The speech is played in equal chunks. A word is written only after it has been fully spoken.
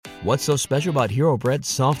What's so special about Hero Bread's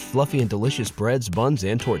soft, fluffy, and delicious breads, buns,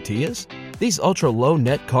 and tortillas? These ultra-low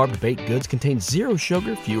net-carb baked goods contain zero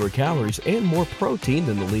sugar, fewer calories, and more protein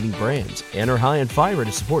than the leading brands, and are high in fiber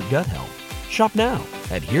to support gut health. Shop now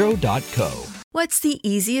at Hero.co. What's the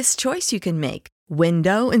easiest choice you can make?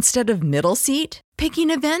 Window instead of middle seat?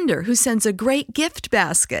 Picking a vendor who sends a great gift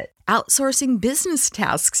basket? Outsourcing business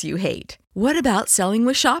tasks you hate? What about selling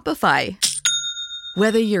with Shopify?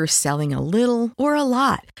 Whether you're selling a little or a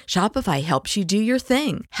lot, Shopify helps you do your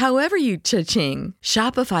thing, however you cha-ching.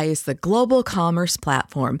 Shopify is the global commerce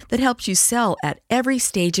platform that helps you sell at every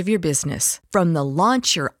stage of your business. From the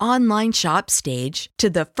launch your online shop stage to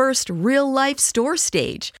the first real-life store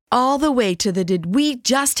stage, all the way to the did we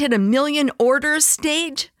just hit a million orders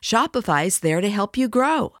stage. Shopify's there to help you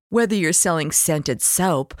grow. Whether you're selling scented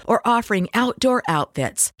soap or offering outdoor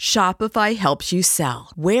outfits, Shopify helps you sell.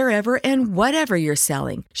 Wherever and whatever you're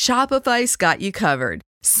selling, Shopify's got you covered.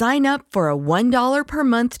 Sign up for a $1 per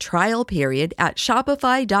month trial period at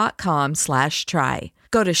shopify.com/try.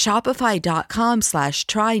 Go to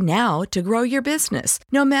shopify.com/try now to grow your business,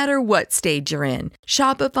 no matter what stage you're in.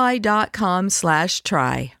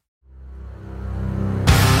 Shopify.com/try.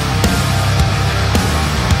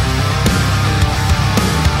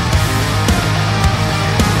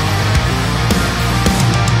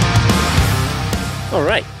 All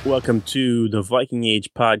right, welcome to the Viking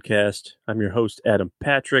Age podcast. I'm your host, Adam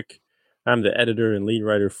Patrick. I'm the editor and lead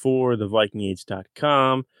writer for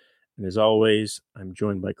thevikingage.com. And as always, I'm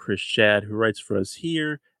joined by Chris Shad, who writes for us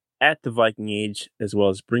here at the Viking Age, as well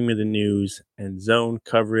as Bring Me the News and Zone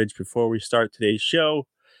coverage. Before we start today's show,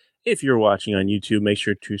 if you're watching on YouTube, make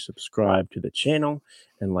sure to subscribe to the channel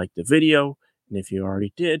and like the video. And if you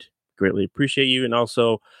already did, greatly appreciate you. And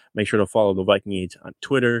also make sure to follow the Viking Age on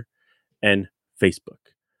Twitter and Facebook.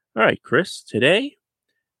 All right, Chris, today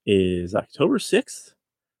is October 6th,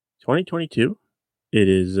 2022. It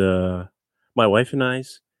is my wife and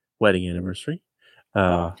I's wedding anniversary.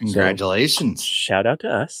 Congratulations. So shout out to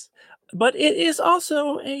us. But it is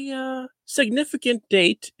also a significant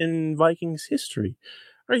date in Vikings history.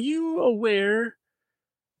 Are you aware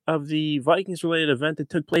of the Vikings-related event that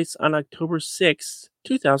took place on October 6th,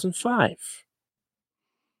 2005?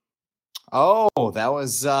 Oh, that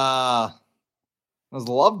was the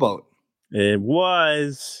Love Boat. It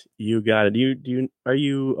was. You got it. Are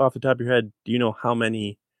you off the top of your head? Do you know how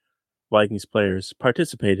many Vikings players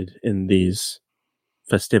participated in these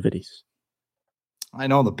festivities? I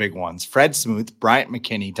know the big ones: Fred Smoot, Bryant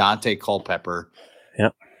McKinney, Dante Culpepper.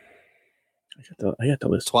 Yep. I got the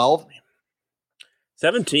list. 12?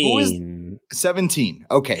 17. 17.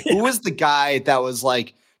 Okay. Who was the guy that was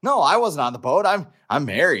like, no, I wasn't on the boat. I'm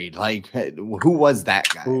married. Like, who was that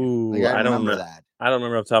guy? Ooh, like, I don't remember that. I don't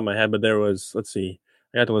remember off the top of my head, but there was, let's see.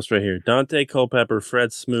 I got the list right here. Dante Culpepper,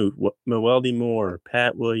 Fred Smoot, Mwelde Moore,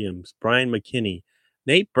 Pat Williams, Brian McKinney,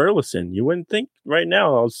 Nate Burleson. You wouldn't think right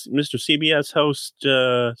now, Mr. CBS host,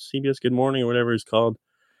 CBS Good Morning or whatever it's called.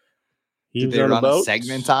 Did they run a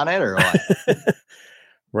segment on it or what?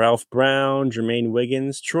 Ralph Brown, Jermaine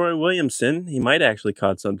Wiggins, Troy Williamson. He might actually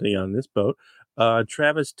caught something on this boat.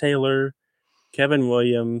 Travis Taylor, Kevin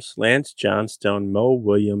Williams, Lance Johnstone, Mo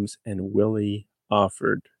Williams, and Willie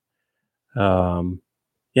Offord.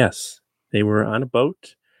 Yes, they were on a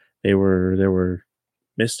boat. There were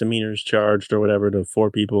misdemeanors charged or whatever to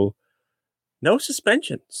 4 people. No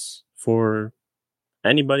suspensions for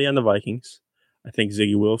anybody on the Vikings. I think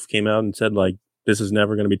Ziggy Wolf came out and said, like, this is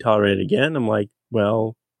never going to be tolerated again. I'm like,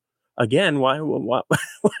 well, again, why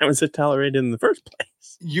was it tolerated in the first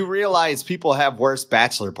place? You realize people have worse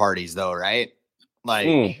bachelor parties, though, right?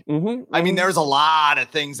 Like, I mean, there was a lot of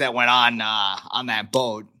things that went on that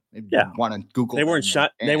boat. Yeah, want to Google? They weren't shy.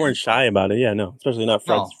 They weren't shy about it. Yeah, no, especially not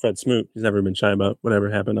Fred Smoot. He's never been shy about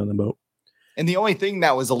whatever happened on the boat. And the only thing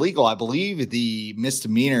that was illegal, I believe, the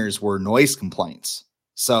misdemeanors were noise complaints.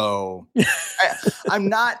 So I'm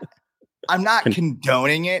not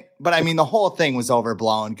condoning it, but I mean the whole thing was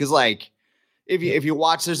overblown because, like, if you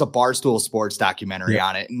watch, there's a Barstool Sports documentary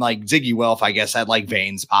on it, and like Ziggy Wolf, I guess, had like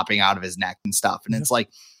veins popping out of his neck and stuff, and it's like,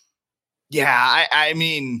 yeah, I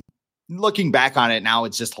mean, looking back on it now,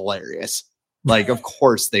 it's just hilarious. Like, of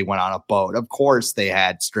course they went on a boat. Of course they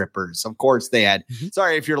had strippers. Of course they had.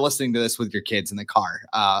 Sorry if you're listening to this with your kids in the car.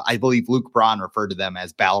 I believe Luke Braun referred to them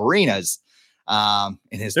as ballerinas. In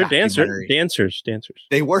his They're documentary. dancers.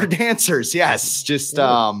 They were dancers, yes. Just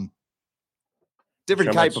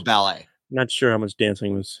different type of ballet. Not sure how much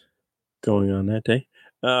dancing was going on that day.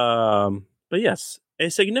 But yes, a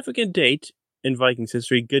significant date in Vikings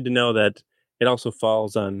history. Good to know that it also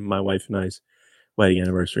falls on my wife and I's wedding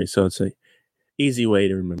anniversary. So it's Easy way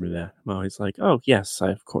to remember that. I'm always like, oh, yes,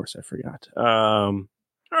 of course I forgot. All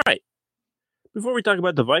right. Before we talk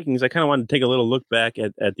about the Vikings, I kind of wanted to take a little look back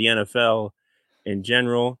at the NFL in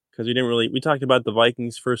general, because we talked about the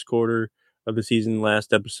Vikings first quarter of the season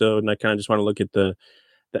last episode, and I kind of just want to look at the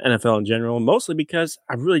NFL in general, mostly because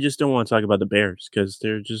I really just don't want to talk about the Bears because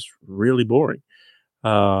they're just really boring. So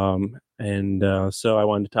I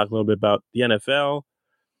wanted to talk a little bit about the NFL.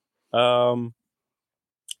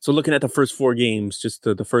 So looking at the first 4 games, just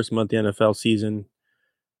the first month of the NFL season,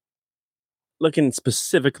 looking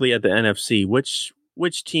specifically at the NFC,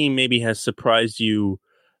 which team maybe has surprised you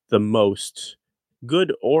the most,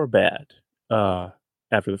 good or bad,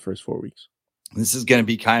 after the first 4 weeks? This is going to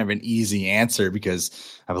be kind of an easy answer because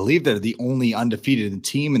I believe they're the only undefeated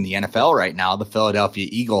team in the NFL right now, the Philadelphia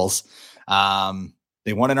Eagles.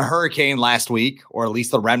 They won in a hurricane last week, or at least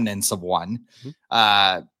the remnants of one.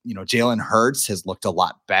 Jalen Hurts has looked a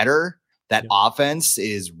lot better. That offense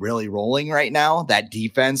is really rolling right now. That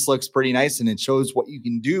defense looks pretty nice, and it shows what you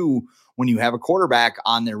can do when you have a quarterback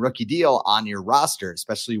on their rookie deal on your roster,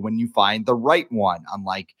 especially when you find the right one,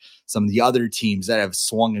 unlike some of the other teams that have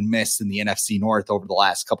swung and missed in the NFC North over the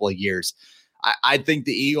last couple of years. I think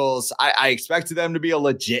the Eagles, I expected them to be a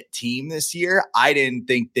legit team this year. I didn't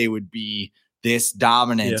think they would be this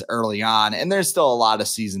dominant early on, and there's still a lot of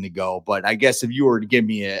season to go. But I guess if you were to give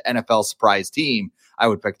me an NFL surprise team, I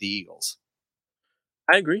would pick the Eagles.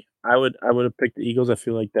 I agree. I would have picked the Eagles. I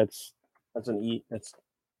feel like that's an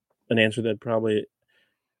answer that probably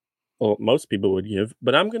most people would give.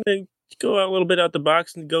 But I'm going to go out a little bit out the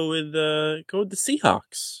box and go with the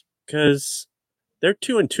Seahawks, because they're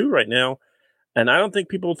 2-2 right now, and I don't think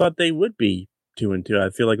people thought they would be 2-2.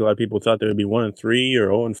 I feel like a lot of people thought they would be 1-3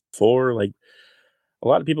 or 0-4. Like, a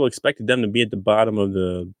lot of people expected them to be at the bottom of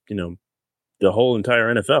the whole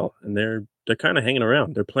entire NFL, and they're kind of hanging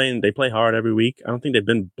around. They play hard every week. I don't think they've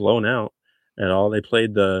been blown out at all. They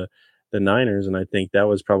played the Niners, and I think that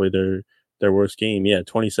was probably their worst game. Yeah,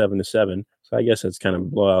 27-7. So I guess that's kind of a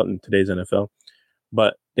blowout in today's NFL.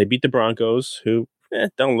 But they beat the Broncos, who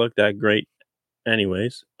don't look that great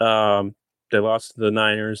anyways. They lost to the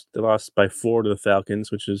Niners. They lost by 4 to the Falcons,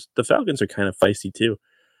 the Falcons are kind of feisty too.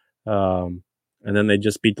 And then they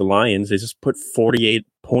just beat the Lions. They just put 48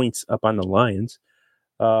 points up on the Lions.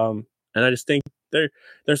 And I just think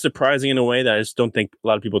they're surprising in a way that I just don't think a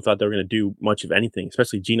lot of people thought they were going to do much of anything,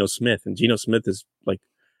 especially Geno Smith. And Geno Smith is like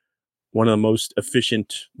one of the most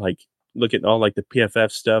efficient, like, look at all like the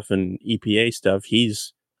PFF stuff and EPA stuff.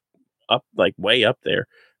 He's up, like, way up there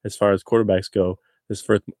as far as quarterbacks go this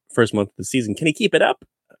first month of the season. Can he keep it up?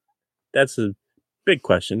 That's a big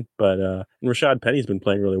question. But and Rashad Penny's been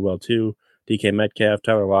playing really well too. DK Metcalf,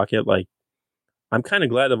 Tyler Lockett. Like, I'm kind of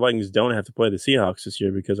glad the Vikings don't have to play the Seahawks this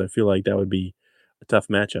year, because I feel like that would be a tough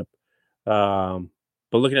matchup.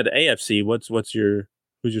 But looking at the AFC,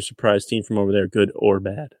 who's your surprise team from over there, good or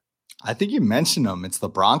bad? I think you mentioned them. It's the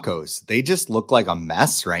Broncos. They just look like a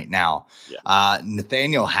mess right now. Yeah.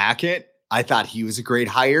 Nathaniel Hackett, I thought he was a great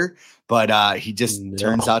hire, but he just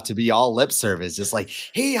turns out to be all lip service. Just like,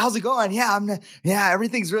 hey, how's it going? Yeah,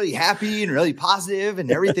 everything's really happy and really positive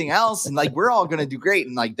and everything else. And like, we're all going to do great.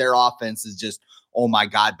 And like, their offense is just, oh my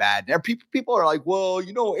God, bad. And people are like, well,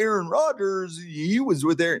 Aaron Rodgers, he was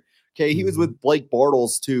with there. Okay. He was with Blake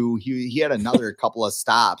Bortles too. He had another couple of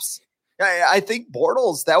stops. I think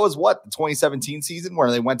Bortles, that was the 2017 season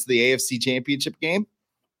where they went to the AFC Championship game.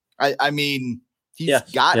 I mean, he's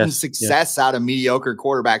gotten success out of mediocre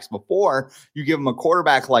quarterbacks before. You give him a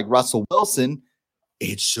quarterback like Russell Wilson,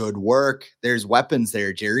 it should work. There's weapons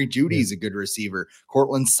there. Jerry Jeudy's a good receiver.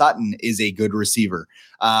 Cortland Sutton is a good receiver.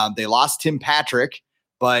 They lost Tim Patrick,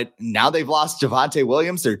 but now they've lost Javonte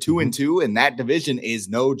Williams. They're 2-2, and that division is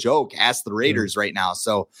no joke. Ask the Raiders right now.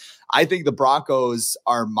 So I think the Broncos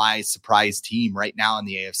are my surprise team right now in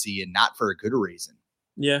the AFC, and not for a good reason.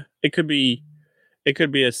 Yeah, it could be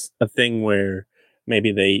a thing where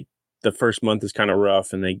maybe the first month is kind of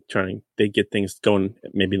rough, and they get things going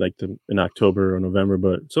maybe like in October or November.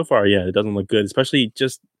 But so far, it doesn't look good, especially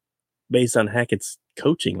just based on Hackett's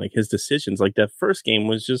coaching, like his decisions. Like that first game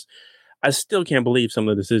was just, I still can't believe some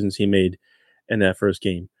of the decisions he made in that first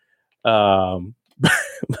game.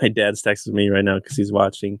 My dad's texting me right now because he's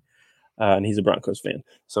watching, and he's a Broncos fan.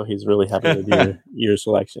 So he's really happy with your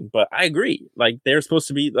selection. But I agree. Like, they're supposed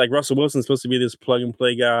to be, like, Russell Wilson's supposed to be this plug and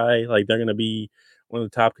play guy. Like, they're going to be one of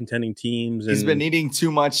the top contending teams. And he's been eating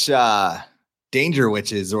too much danger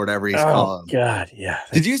witches or whatever he's called. Oh, God, yeah.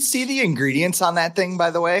 Did you see the ingredients on that thing,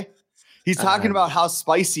 by the way? He's talking about how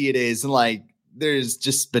spicy it is, and, like, there's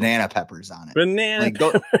just banana peppers on it. Banana. Like,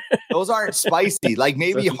 Those aren't spicy. Like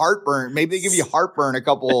maybe heartburn. Maybe they give you heartburn a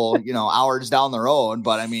couple, hours down the road.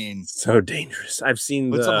 But I mean, so dangerous. I've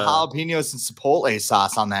seen put some jalapenos and chipotle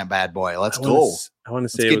sauce on that bad boy. Let's go. I want to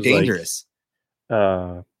say Let's it was dangerous.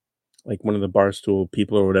 Like one of the Barstool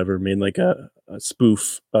people or whatever made like a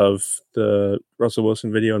spoof of the Russell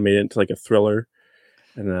Wilson video and made it into like a thriller.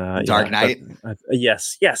 And Dark Knight.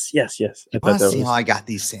 Yes. You want to see how I got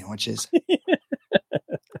these sandwiches?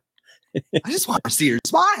 I just want to see your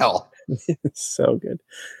smile. So good.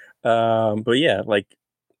 But yeah, like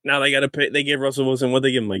now they got to pay. They gave Russell Wilson what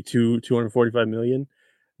they give him like $245 million.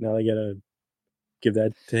 Now they got to give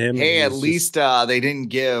that to him. Hey, at least they didn't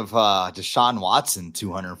give Deshaun Watson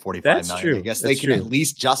 $245 million. True. I guess they can at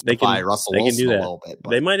least justify Russell Wilson a little bit. But.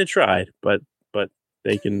 They might have tried, but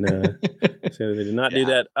they can say that they did not do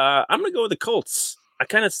that. I'm going to go with the Colts. I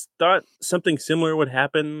kind of thought something similar would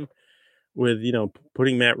happen with,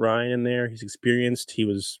 putting Matt Ryan in there. He's experienced. He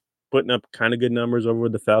was putting up kind of good numbers over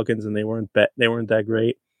with the Falcons, and they weren't that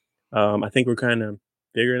great. I think we're kind of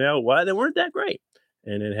figuring out why they weren't that great.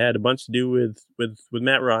 And it had a bunch to do with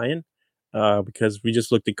Matt Ryan, because we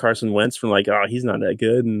just looked at Carson Wentz from like, oh, he's not that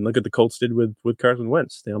good. And look at the Colts did with Carson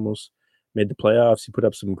Wentz. They almost made the playoffs. He put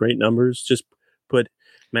up some great numbers. Just put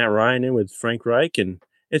Matt Ryan in with Frank Reich, and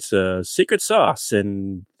it's a secret sauce,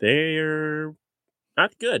 and they're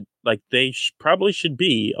not good. Like they probably should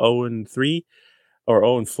be 0-3 or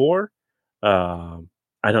 0-4.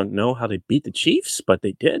 I don't know how they beat the Chiefs, but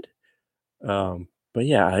they did. But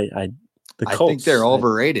yeah, the Colts, I think they're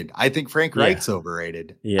overrated. I think Frank Reich's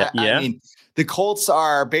overrated. Yeah. I mean, the Colts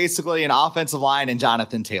are basically an offensive line and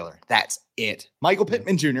Jonathan Taylor. That's it. Michael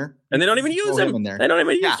Pittman Jr. And they don't even use him in there. They don't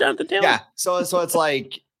even use Jonathan Taylor. Yeah. So it's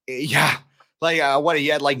like, what, he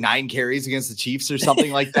had like 9 carries against the Chiefs or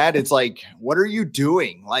something like that. It's like, what are you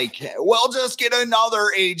doing? Like, well, just get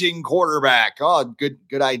another aging quarterback. Oh, good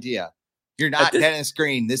idea. You're not Dennis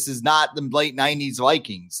Green. This is not the late 90s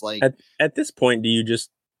Vikings. Like at this point, do you just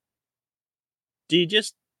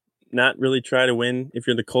not really try to win if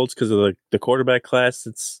you're the Colts because of the quarterback class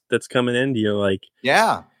that's coming in? Do you like,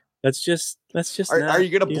 yeah, let's just are you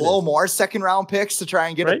going to blow more second round picks to try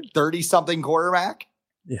and get a 30 something quarterback?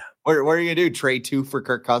 Yeah. What are you going to do? Trade 2 for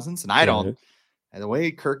Kirk Cousins? And I don't, and the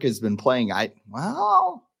way Kirk has been playing, he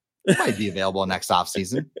might be available next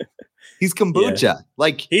offseason. He's kombucha. Yeah.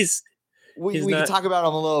 Like we can talk about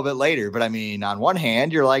him a little bit later, but I mean, on one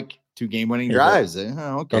hand, you're like 2 game-winning drives.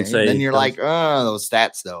 Okay. And then you're like, those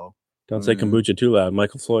stats though. Don't say kombucha too loud.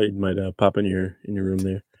 Michael Floyd might pop in your room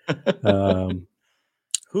there.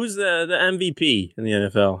 Who's the MVP in the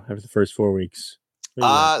NFL after the first 4 weeks?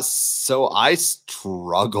 So I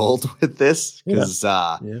struggled with this because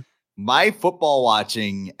my football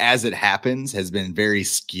watching, as it happens, has been very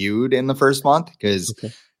skewed in the first month because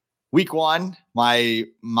week 1, my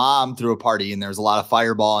mom threw a party and there was a lot of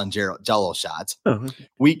fireball and Jello shots.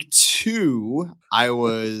 Week 2, I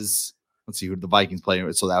was, let's see who the Vikings played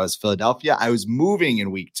with. So that was Philadelphia. I was moving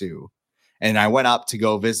in week 2 and I went up to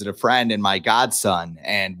go visit a friend and my godson,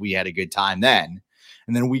 and we had a good time then.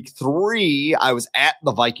 And then week 3, I was at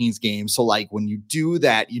the Vikings game. So like when you do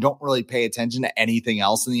that, you don't really pay attention to anything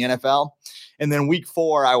else in the NFL. And then week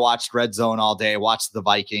 4, I watched Red Zone all day, watched the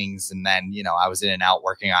Vikings. And then, I was in and out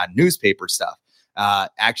working on newspaper stuff.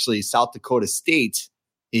 Actually, South Dakota State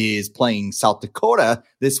is playing South Dakota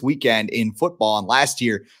this weekend in football. And last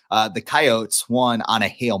year, the Coyotes won on a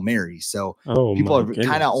Hail Mary. So people are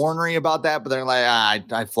kind of ornery about that, but they're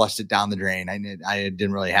like, I flushed it down the drain. I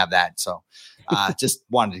didn't really have that. So just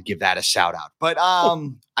wanted to give that a shout out. But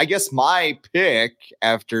I guess my pick,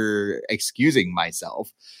 after excusing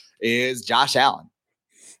myself, is Josh Allen,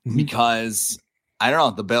 because I don't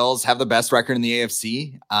know, the Bills have the best record in the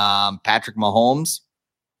AFC. Patrick Mahomes,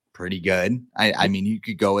 pretty good. I mean, you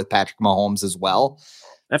could go with Patrick Mahomes as well.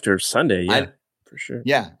 After Sunday, for sure.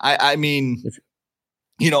 Yeah. I mean,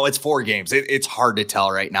 it's 4 games. It's hard to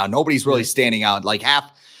tell right now. Nobody's really standing out. Like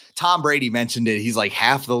Tom Brady mentioned it. He's like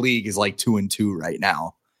half the league is like 2-2 right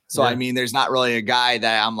now. So, I mean, there's not really a guy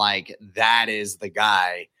that I'm like, that is the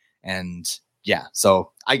guy. And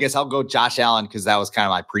so I guess I'll go Josh Allen because that was kind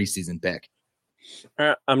of my preseason pick. All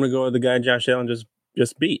right, I'm going to go with the guy Josh Allen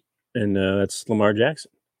just beat, and that's Lamar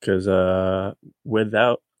Jackson. Because when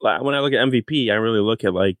I look at MVP, I really look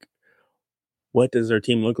at like, what does their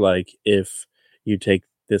team look like if you take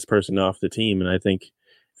this person off the team? And I think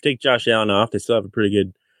if you take Josh Allen off, they still have a pretty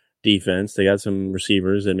good defense. They got some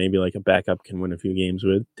receivers that maybe like a backup can win a few games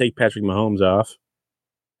with. Take Patrick Mahomes off.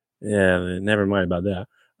 Yeah, never mind about that.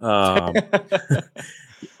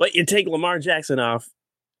 But you take Lamar Jackson off,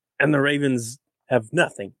 and the Ravens have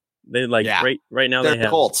nothing. They right now they're they have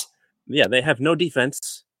Colts. Yeah, they have no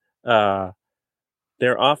defense.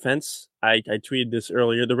 Their offense, I tweeted this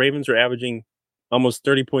earlier. The Ravens are averaging almost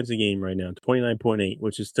 30 points a game right now, 29.8,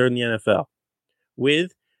 which is third in the NFL,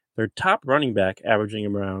 with their top running back averaging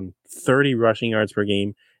around 30 rushing yards per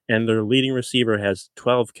game, and their leading receiver has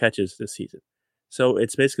 12 catches this season. So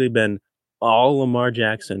it's basically been all Lamar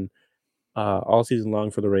Jackson all season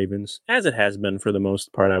long for the Ravens, as it has been for the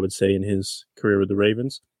most part, I would say, in his career with the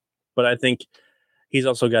Ravens. But I think he's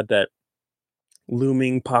also got that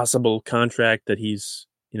looming possible contract that he's,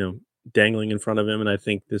 dangling in front of him. And I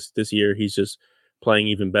think this year he's just playing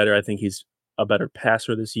even better. I think he's a better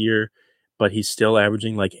passer this year, but he's still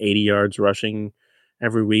averaging like 80 yards rushing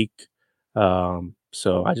every week.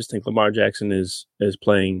 So I just think Lamar Jackson is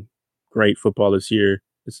playing great football this year.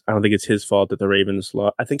 I don't think it's his fault that the Ravens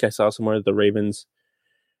lost. I think I saw somewhere that the Ravens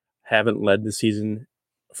haven't led the season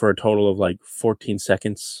for a total of like 14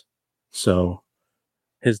 seconds. So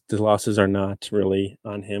the losses are not really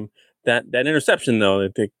on him. That interception though,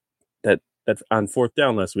 that on fourth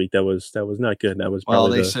down last week, that was not good. That was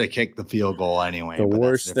probably they should have kicked the field goal anyway. The but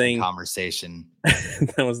worst that's a different thing conversation.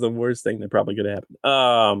 That was the worst thing that probably could have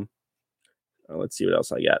happened. Let's see what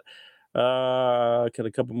else I got. Got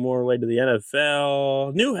a couple more related to the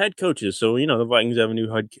NFL. New head coaches. So, the Vikings have a new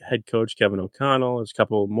head coach, Kevin O'Connell. There's a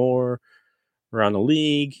couple more around the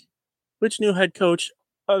league. Which new head coach,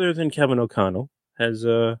 other than Kevin O'Connell, has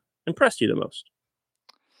impressed you the most?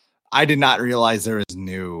 I did not realize there was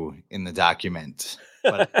new in the document.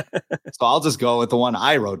 But, so I'll just go with the one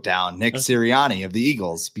I wrote down, Nick Sirianni of the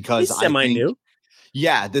Eagles, because he's semi-new.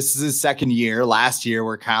 Yeah, this is his second year. Last year,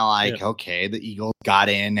 we're kind of like, okay, the Eagles got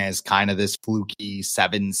in as kind of this fluky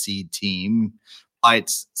 7-seed team. But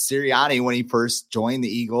Sirianni, when he first joined the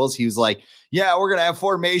Eagles, he was like, yeah, we're going to have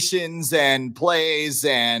formations and plays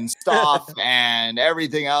and stuff and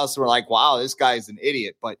everything else. We're like, wow, this guy's an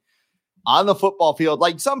idiot. But on the football field,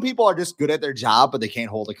 like some people are just good at their job, but they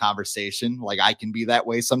can't hold a conversation. Like I can be that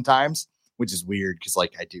way sometimes, which is weird because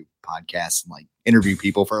like I do podcasts and like interview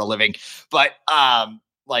people for a living. But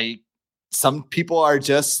like some people are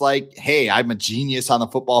just like, hey, I'm a genius on the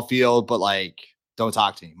football field, but like don't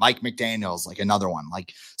talk to me. Mike McDaniel's like another one,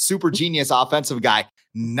 like super genius offensive guy,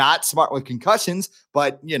 not smart with concussions,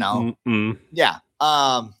 but yeah.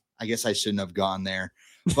 I guess I shouldn't have gone there.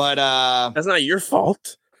 But that's not your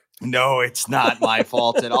fault. No, it's not my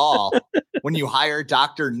fault at all. When you hire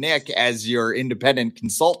Dr. Nick as your independent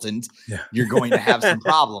consultant, you're going to have some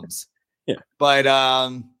problems. Yeah. But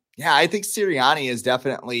I think Sirianni has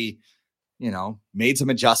definitely, made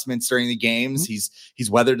some adjustments during the games. Mm-hmm.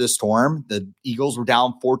 He's weathered the storm. The Eagles were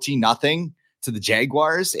down 14-0 to the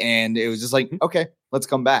Jaguars, and it was just like, okay, let's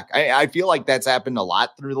come back. I feel like that's happened a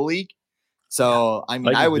lot through the league. So, I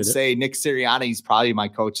mean, I would say Nick Sirianni is probably my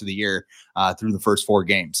coach of the year through the first 4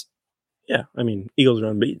 games. Yeah, I mean, Eagles are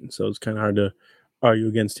unbeaten, so it's kind of hard to argue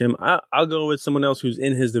against him. I'll go with someone else who's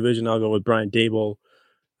in his division. I'll go with Brian Daboll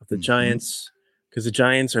of the Giants, because the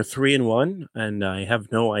Giants are 3-1, and I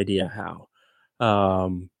have no idea how.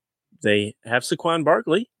 They have Saquon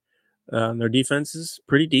Barkley. Their defense is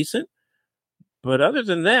pretty decent. But other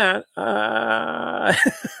than that,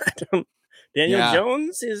 Daniel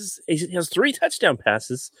Jones he has 3 touchdown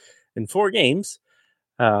passes in 4 games.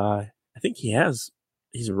 I think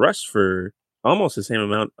he's rushed for almost the same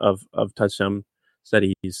amount of touchdowns that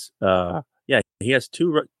he's he has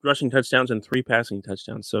 2 rushing touchdowns and 3 passing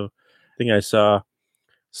touchdowns. So I think I saw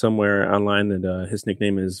somewhere online that his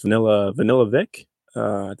nickname is Vanilla Vic.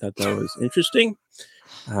 I thought that was interesting.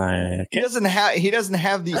 He doesn't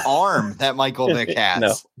have the arm that Michael Vick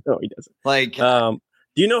has. No, he doesn't. Like,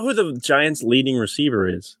 do you know who the Giants' leading receiver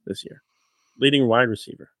is this year? Leading wide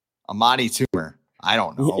receiver. Amani Toomer. I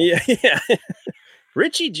don't know. Yeah.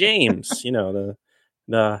 Richie James. The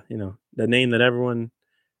name that everyone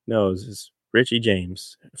knows is Richie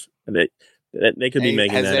James. They could be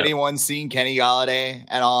making that up. Has anyone seen Kenny Golladay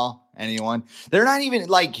at all? Anyone? They're not even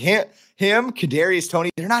like him, Kadarius Toney.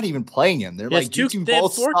 They're not even playing him. They're like, you two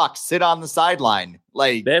both suck. Sit on the sideline.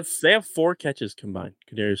 Like they have 4 catches combined.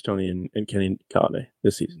 Kadarius Toney and Kenny Golladay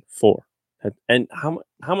this season. 4. And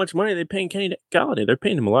how much money are they paying Kenny Golladay? They're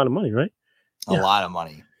paying him a lot of money, right? A lot of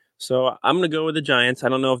money. So I'm going to go with the Giants. I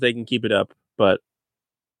don't know if they can keep it up, but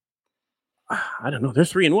I don't know. They're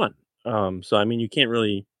 3-1. So I mean, you can't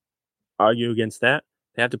really argue against that.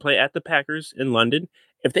 They have to play at the Packers in London.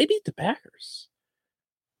 If they beat the Packers,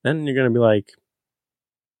 then you're going to be like,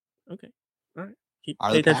 okay, all right.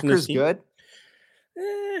 Are the Packers good?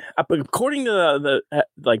 According to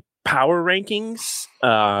the power rankings,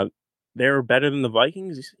 they're better than the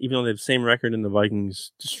Vikings, even though they have the same record and the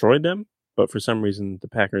Vikings destroyed them. But for some reason, the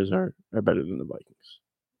Packers are better than the Vikings.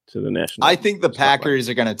 to the national. I think the Packers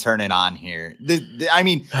are going to turn it on here. I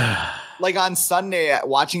mean, like on Sunday,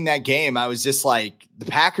 watching that game, I was just like, the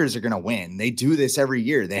Packers are going to win. They do this every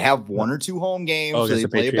year. They have 1 or 2 home games. So they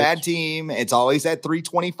play a bad team. It's always at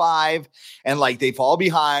 325. And like they fall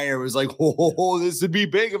behind. It was like, oh, this would be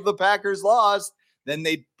big if the Packers lost. Then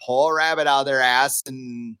they pull a rabbit out of their ass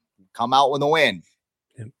and come out with a win.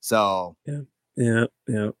 Yeah. So yeah.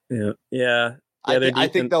 I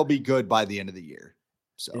think they'll be good by the end of the year.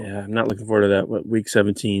 So yeah, I'm not looking forward to that. Week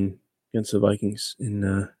 17 against the Vikings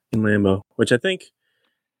in Lambeau, which I think.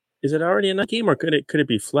 Is it already a night game, or could it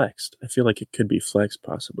be flexed? I feel like it could be flexed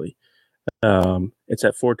possibly. It's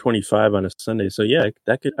at 4:25 on a Sunday, so yeah,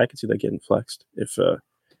 I could see that getting flexed if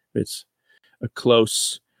it's a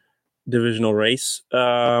close divisional race.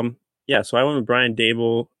 Yeah, so I went with Brian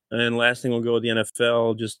Dable, and last thing we'll go with the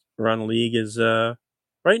NFL just around the league is right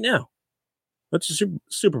now. What's your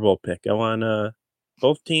Super Bowl pick? I want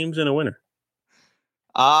both teams and a winner.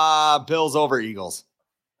 Bills over Eagles.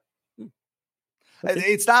 Okay.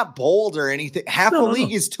 It's not bold or anything. Half the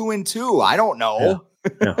league is 2-2. I don't know.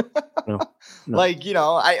 No. Like, you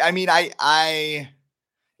know, I mean,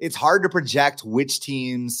 it's hard to project which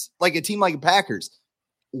teams, like a team like the Packers,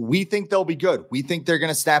 we think they'll be good. We think they're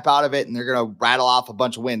going to snap out of it and they're going to rattle off a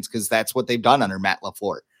bunch of wins because that's what they've done under Matt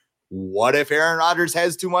LaFleur. What if Aaron Rodgers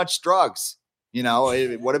has too much drugs? You know,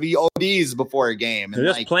 what if he ODs before a game? And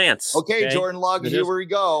they're just plants. Okay, Jordan Love, here we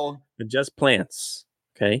go. They're just plants.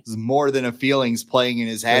 Okay. There's more than a feelings playing in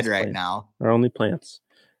his head right now. They're only plants.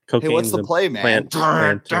 Cocaine's hey, what's the play, man? Did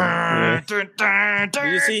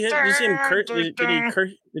you see him? Did you see him curse?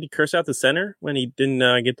 Did he curse out the center when he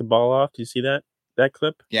didn't get the ball off? Do you see that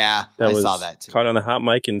clip? Yeah, I saw that too. Caught on the hot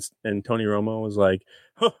mic, and Tony Romo was like,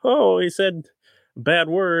 "Oh, he said a bad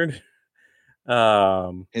word."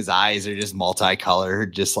 His eyes are just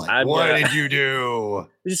multicolored, just like, what did you do?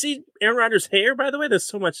 Did you see Aaron Rodgers' hair? By the way, there's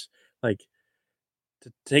so much like.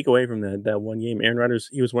 To take away from that one game, Aaron Rodgers,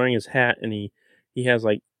 he was wearing his hat and he has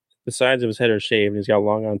like the sides of his head are shaved and he's got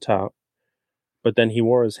long on top. But then he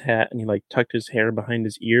wore his hat and he like tucked his hair behind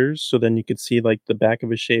his ears so then you could see like the back of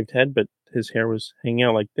his shaved head, but his hair was hanging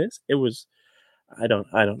out like this. It was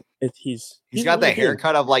he's got the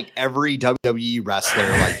haircut of like every WWE wrestler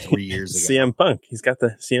like 3 years ago. CM Punk. He's got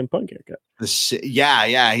the CM Punk haircut.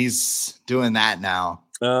 Yeah, he's doing that now.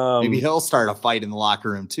 Maybe he'll start a fight in the locker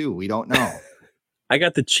room too. We don't know. I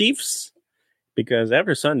got the Chiefs because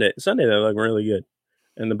after Sunday they look really good,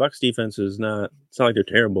 and the Bucs defense is not. It's not like they're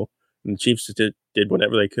terrible, and the Chiefs did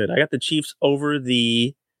whatever they could. I got the Chiefs over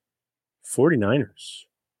the 49ers.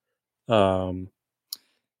 The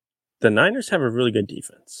Niners have a really good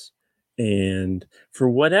defense, and for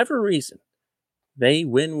whatever reason, they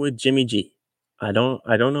win with Jimmy G. I don't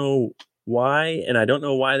know why, and I don't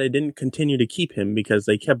know why they didn't continue to keep him because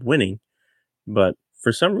they kept winning, but.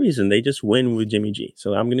 For some reason, they just win with Jimmy G.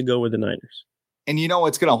 So I'm going to go with the Niners. And you know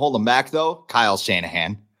what's going to hold them back, though? Kyle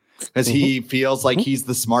Shanahan. Because he feels like he's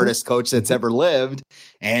the smartest coach that's ever lived.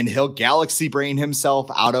 And he'll galaxy brain himself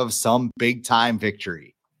out of some big-time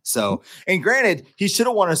victory. So, and granted, he should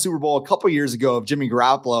have won a Super Bowl a couple years ago if Jimmy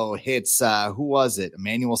Garoppolo hits, who was it?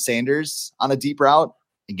 Emmanuel Sanders on a deep route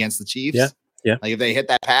against the Chiefs? Yeah. Like if they hit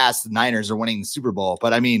that pass, the Niners are winning the Super Bowl.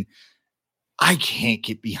 But I mean, I can't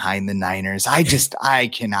get behind the Niners. I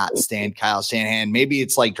cannot stand Kyle Shanahan. Maybe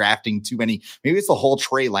it's like drafting too many. Maybe it's the whole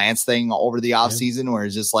Trey Lance thing over the offseason where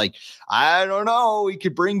it's just like, I don't know. We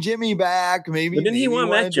could bring Jimmy back. Maybe. But didn't he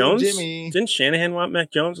want Mac Jones? Didn't Shanahan want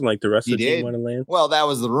Mac Jones and like the rest of the team want to land? Well, that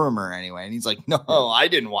was the rumor anyway. And he's like, no, I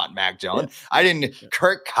didn't want Mac Jones. Yeah. I didn't. Yeah.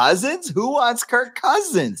 Kirk Cousins? Who wants Kirk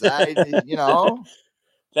Cousins? I don't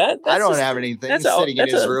have anything. He's sitting in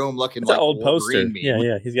his room looking like an old poster.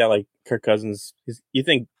 Yeah. He's got like Kirk Cousins. You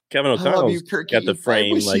think Kevin O'Connell's got the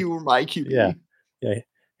frame? I wish you were my QB. Yeah.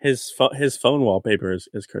 His phone wallpaper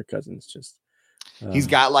is Kirk Cousins. Just he's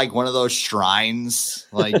got like one of those shrines.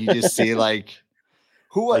 Like you just see like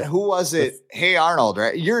who was it? Hey Arnold,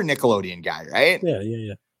 right? You're a Nickelodeon guy, right?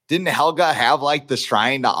 Yeah. Didn't Helga have like the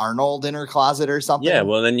shrine to Arnold in her closet or something? Yeah.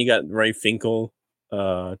 Well, then you got Ray Finkel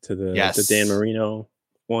to the Dan Marino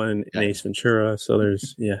one and Ace Ventura. So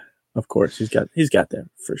there's of course he's got that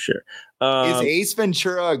for sure. Is Ace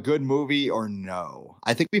Ventura a good movie or no?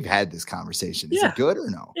 I think we've had this conversation. Is it good or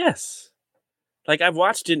no? Yes. Like I've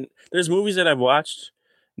watched it. There's movies that I've watched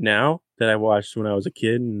now that I watched when I was a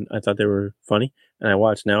kid and I thought they were funny, and I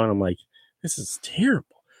watch now and I'm like, this is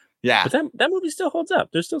terrible. Yeah. But that movie still holds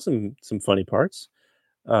up. There's still some funny parts.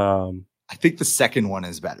 I think the second one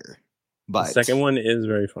is better. But the second one is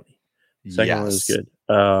very funny. Second one is good.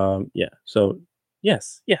 So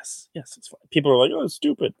Yes. It's fine. People are like, oh, it's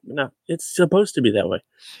stupid. No, it's supposed to be that way.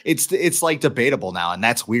 It's like debatable now, and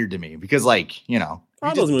that's weird to me because, like, you know, All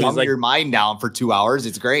you those just movies, dumb like, your mind down for 2 hours.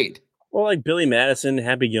 It's great. well, like Billy Madison,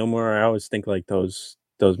 Happy Gilmore. I always think like those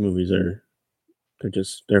movies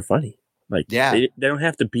they're funny. Like Yeah. they don't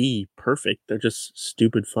have to be perfect. They're just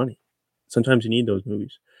stupid funny. Sometimes you need those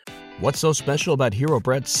movies. What's so special about Hero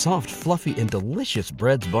Bread's soft, fluffy, and delicious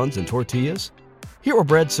breads, buns, and tortillas? Hero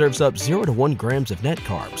Bread serves up 0 to 1 grams of net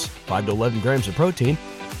carbs, 5 to 11 grams of protein,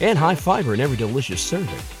 and high fiber in every delicious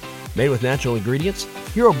serving. Made with natural ingredients,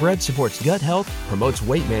 Hero Bread supports gut health, promotes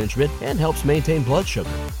weight management, and helps maintain blood sugar.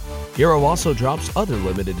 Hero also drops other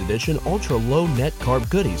limited edition ultra-low net carb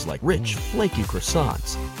goodies like rich, flaky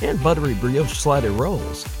croissants and buttery brioche slider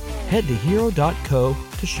rolls. Head to hero.co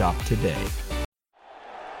to shop today.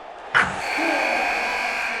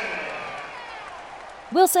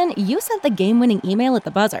 Wilson, you sent the game-winning email at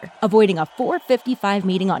the buzzer, avoiding a 4:55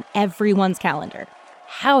 meeting on everyone's calendar.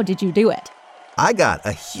 How did you do it? I got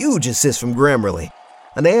a huge assist from Grammarly,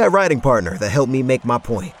 an AI writing partner that helped me make my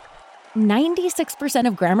point. 96%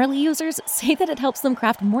 of Grammarly users say that it helps them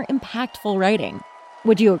craft more impactful writing.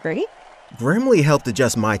 Would you agree? Grammarly helped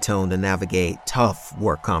adjust my tone to navigate tough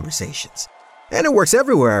work conversations. And it works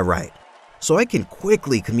everywhere I write, so I can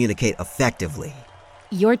quickly communicate effectively.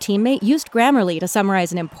 Your teammate used Grammarly to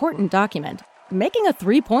summarize an important document, making a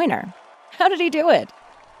 3-pointer. How did he do it?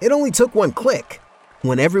 It only took one click.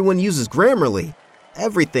 When everyone uses Grammarly,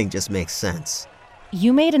 everything just makes sense.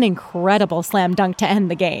 You made an incredible slam dunk to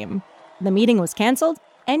end the game. The meeting was canceled,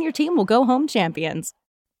 and your team will go home champions.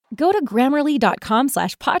 Go to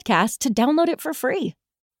Grammarly.com/podcast to download it for free.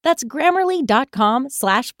 That's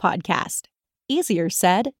Grammarly.com/podcast. Easier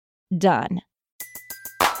said, done.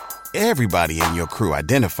 Everybody in your crew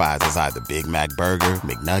identifies as either Big Mac Burger,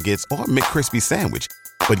 McNuggets, or McCrispy Sandwich.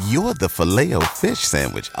 But you're the Filet-O-Fish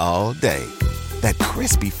Sandwich all day. That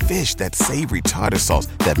crispy fish, that savory tartar sauce,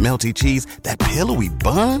 that melty cheese, that pillowy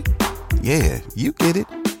bun. Yeah, you get it.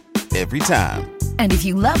 Every time. And if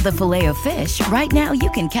you love the Filet-O-Fish, right now you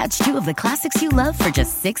can catch 2 of the classics you love for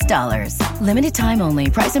just $6. Limited time only.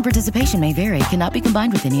 Price and participation may vary. Cannot be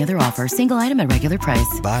combined with any other offer. Single item at regular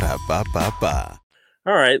price. Ba-da-ba-ba-ba.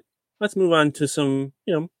 All right, let's move on to some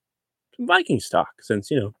Vikings talk, since,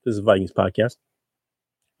 this is a Vikings podcast.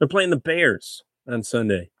 They're playing the Bears on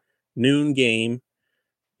Sunday. Noon game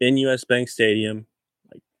in US Bank Stadium.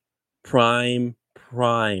 Like prime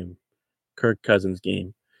Kirk Cousins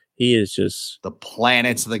game. He is just the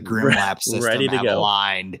planets of the Grimlap system ready to have go.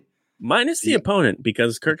 aligned. Minus the opponent,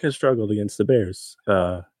 because Kirk has struggled against the Bears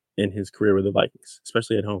in his career with the Vikings,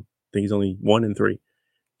 especially at home. I think he's only 1-3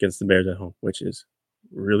 against the Bears at home, which is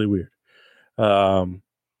really weird.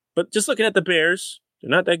 But just looking at the Bears,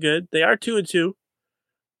 they're not that good. They are 2-2,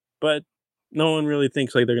 but no one really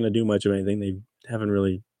thinks like they're going to do much of anything. They haven't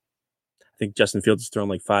really. I think Justin Fields has thrown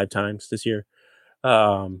like 5 times this year.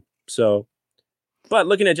 But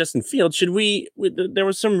looking at Justin Fields, there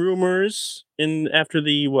was some rumors after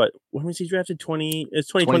when was he drafted?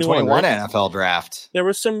 2021 right? NFL draft. There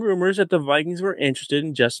were some rumors that the Vikings were interested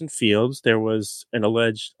in Justin Fields. There was an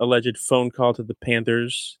alleged phone call to the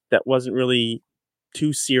Panthers that wasn't really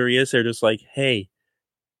too serious. They're just like, hey,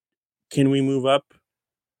 can we move up?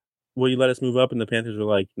 Will you let us move up? And the Panthers were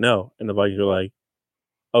like, no. And the Vikings were like,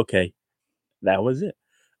 okay. That was it.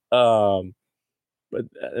 And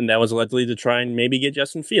that was allegedly to try and maybe get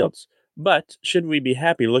Justin Fields. But should we be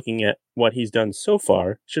happy looking at what he's done so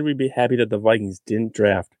far? Should we be happy that the Vikings didn't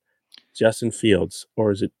draft Justin Fields?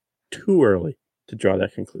 Or is it too early to draw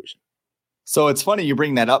that conclusion? So it's funny you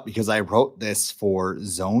bring that up because I wrote this for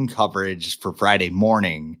zone coverage for Friday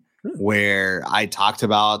morning, where I talked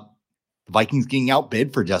about the Vikings getting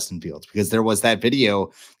outbid for Justin Fields, because there was that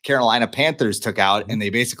video Carolina Panthers took out and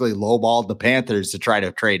they basically lowballed the Panthers to try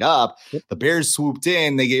to trade up. Yep. The Bears swooped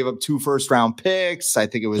in. They gave up 2 first-round picks. I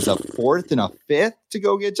think it was a 4th and a 5th to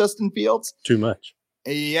go get Justin Fields. Too much.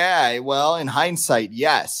 Yeah, well, in hindsight,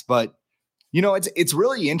 yes. But, it's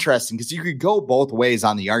really interesting because you could go both ways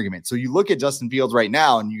on the argument. So you look at Justin Fields right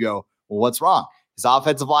now and you go, well, what's wrong? His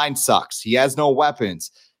offensive line sucks. He has no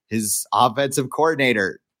weapons. His offensive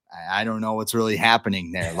coordinator, I don't know what's really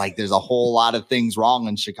happening there. Like, there's a whole lot of things wrong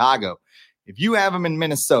in Chicago. If you have him in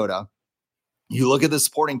Minnesota, you look at the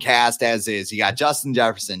supporting cast as is. You got Justin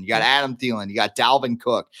Jefferson, you got Adam Thielen, you got Dalvin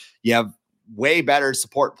Cook. You have way better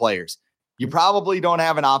support players. You probably don't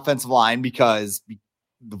have an offensive line because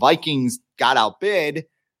the Vikings got outbid.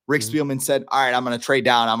 Rick Spielman said, all right, I'm going to trade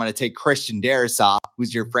down. I'm going to take Christian Darrisaw,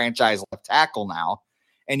 who's your franchise left tackle now.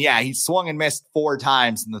 And yeah, he swung and missed 4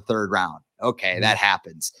 times in the 3rd round. Okay, that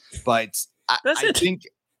happens. But I think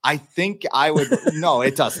I think I would. No,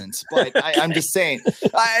 it doesn't. But I'm just saying.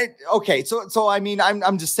 Okay. So I mean,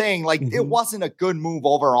 I'm just saying, like, it wasn't a good move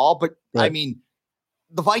overall. But I mean,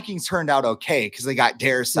 the Vikings turned out okay because they got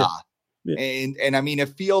Darsaw, and I mean,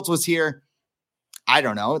 if Fields was here, I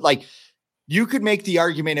don't know. Like, you could make the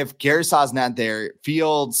argument if Garsaw's not there,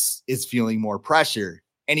 Fields is feeling more pressure,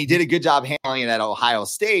 and he did a good job handling it at Ohio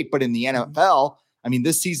State. But in the NFL, I mean,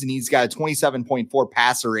 this season, he's got a 27.4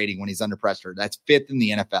 passer rating when he's under pressure. That's 5th in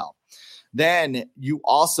the NFL. Then you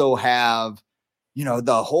also have,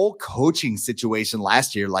 the whole coaching situation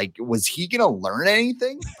last year. Like, was he going to learn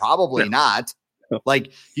anything? Probably not.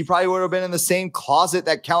 Like, he probably would have been in the same closet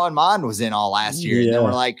that Kellen Mond was in all last year. And then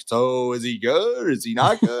we're like, so is he good? Is he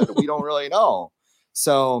not good? We don't really know.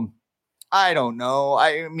 So I don't know.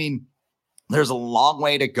 I mean, there's a long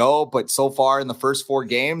way to go, but so far in the first 4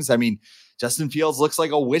 games, I mean, Justin Fields looks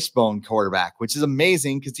like a wishbone quarterback, which is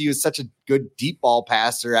amazing because he was such a good deep ball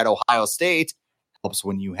passer at Ohio State. Helps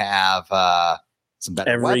when you have some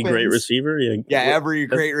better weapons. Great receiver. Every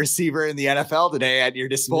great receiver in the NFL today at your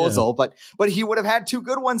disposal. But he would have had 2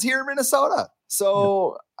 good ones here in Minnesota.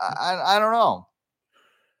 So I don't know.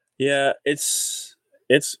 Yeah, it's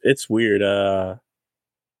weird.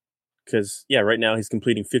 Because right now he's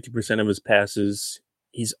completing 50% of his passes.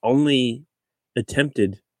 He's only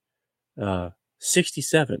attempted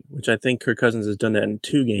 67, which I think Kirk Cousins has done that in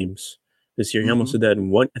 2 games this year. He almost did that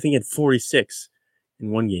in one. I think he had 46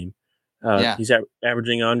 in 1 game. He's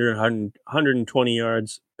averaging under 120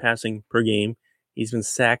 yards passing per game. He's been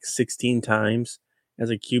sacked 16 times,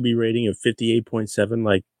 has a QB rating of 58.7.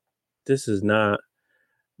 Like, this is not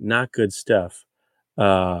good stuff.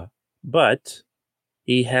 But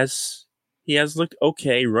he has looked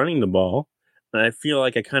okay running the ball. And I feel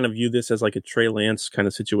like I kind of view this as like a Trey Lance kind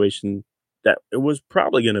of situation that it was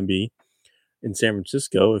probably going to be in San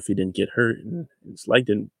Francisco if he didn't get hurt and his leg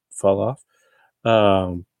didn't fall off,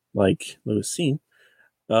 like Lewis seen.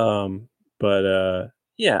 I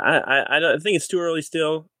think it's too early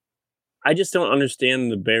still. I just don't understand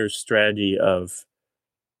the Bears' strategy of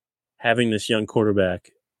having this young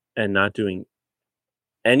quarterback and not doing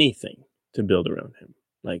anything to build around him.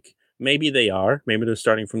 Like, maybe they are. Maybe they're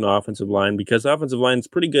starting from the offensive line because the offensive line is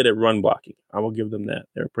pretty good at run blocking. I will give them that.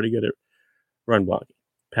 They're pretty good at run blocking.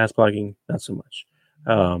 Pass blocking, not so much.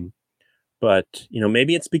 But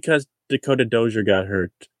maybe it's because Dakota Dozier got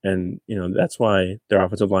hurt, and that's why their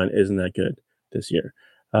offensive line isn't that good this year.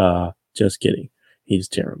 Just kidding. He's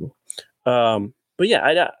terrible. But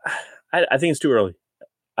yeah, I think it's too early.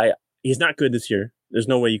 He's not good this year. There's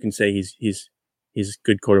no way you can say he's a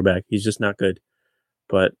good quarterback. He's just not good.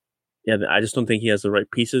 But yeah, I just don't think he has the right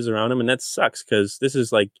pieces around him, and that sucks because this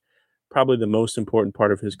is like probably the most important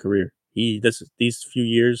part of his career. These few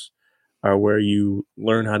years are where you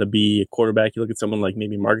learn how to be a quarterback. You look at someone like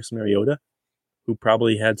maybe Marcus Mariota, who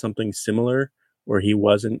probably had something similar where he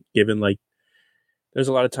wasn't given like. There's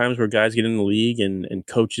a lot of times where guys get in the league and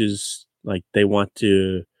coaches like they want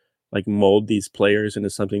to like mold these players into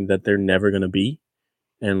something that they're never going to be,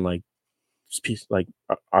 and like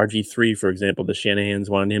RG3, for example, the Shanahans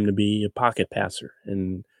wanted him to be a pocket passer,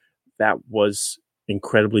 and that was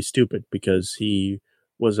incredibly stupid because he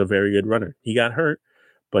was a very good runner. He got hurt,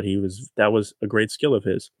 but that was a great skill of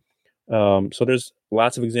his. So there's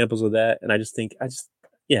lots of examples of that, and I think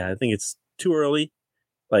it's too early.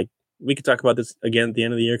 Like, we could talk about this again at the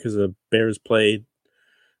end of the year because the Bears played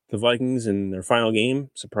the Vikings in their final game.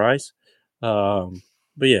 Surprise. But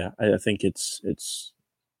yeah, I think it's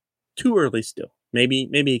too early still. Maybe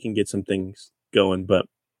he can get some things going, but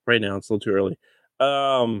right now it's a little too early.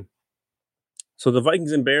 So the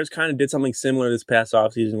Vikings and Bears kind of did something similar this past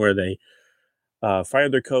offseason where they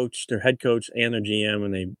fired their coach, their head coach, and their GM,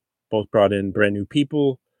 and they both brought in brand new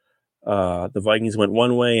people. The Vikings went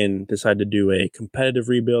one way and decided to do a competitive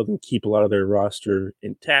rebuild and keep a lot of their roster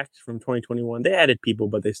intact from 2021. They added people,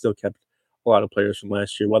 but they still kept a lot of players from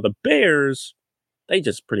last year. While the Bears, they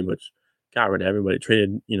just pretty much got rid of everybody.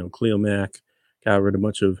 Traded, Khalil Mack, got rid of a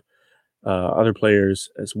bunch of other players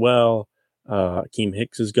as well. Akeem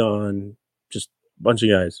Hicks is gone. Just a bunch of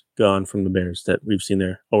guys gone from the Bears that we've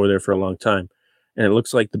seen over there for a long time. And it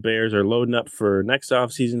looks like the Bears are loading up for next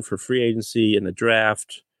offseason for free agency and the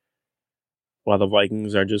draft, while the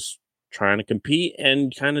Vikings are just trying to compete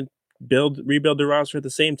and kind of rebuild their roster at the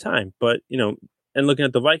same time. But, and looking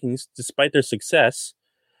at the Vikings, despite their success,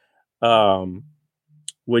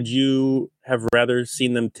 would you have rather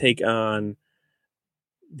seen them take on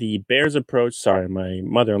the Bears approach? Sorry, my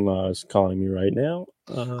mother-in-law is calling me right now.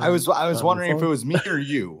 I was wondering if it was me or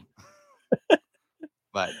you.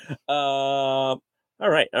 But all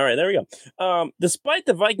right, there we go. Despite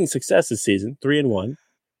the Vikings' success this season, 3-1,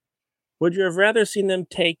 Would you have rather seen them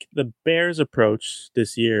take the Bears approach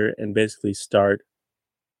this year and basically start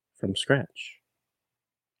from scratch?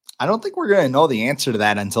 I don't think we're going to know the answer to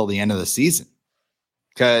that until the end of the season.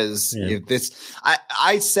 Because if this,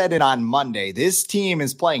 I said it on Monday, this team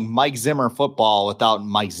is playing Mike Zimmer football without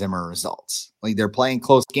Mike Zimmer results. Like, they're playing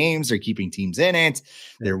close games. They're keeping teams in it.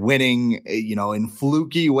 They're winning, in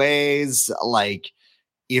fluky ways. Like,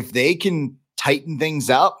 if they can tighten things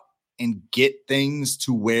up and get things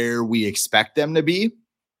to where we expect them to be,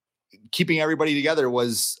 keeping everybody together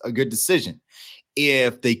was a good decision.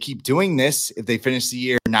 If they keep doing this, if they finish the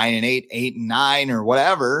year 9-8, 8-9, or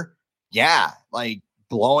whatever, like,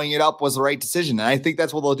 blowing it up was the right decision. And I think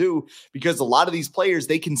that's what they'll do, because a lot of these players,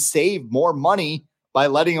 they can save more money by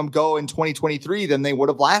letting them go in 2023 than they would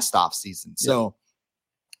have last offseason. So,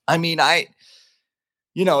 I mean,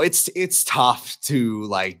 it's tough to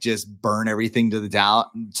like just burn everything to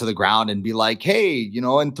the ground and be like, hey,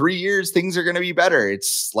 in 3 years, things are going to be better.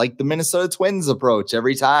 It's like the Minnesota Twins approach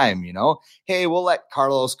every time, hey, we'll let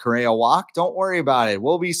Carlos Correa walk. Don't worry about it.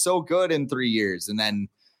 We'll be so good in 3 years. And then,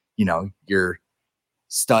 your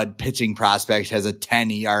stud pitching prospect has a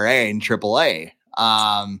 10 ERA in AAA.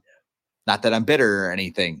 Not that I'm bitter or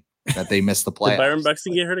anything that they missed the playoffs. Did Byron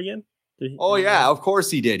Buxton get hurt again? Oh, yeah, of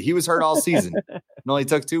course he did. He was hurt all season. It only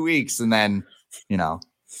took 2 weeks, and then, Yeah.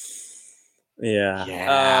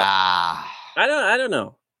 I don't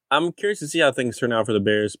know. I'm curious to see how things turn out for the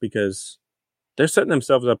Bears, because they're setting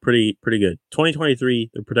themselves up pretty good.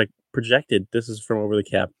 2023, they're projected, this is from Over the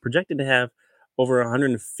Cap, projected to have over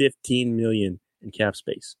 $115 million in cap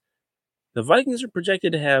space. The Vikings are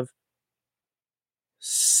projected to have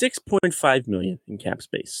 $6.5 million in cap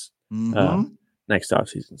space next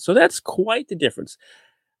offseason. So that's quite the difference.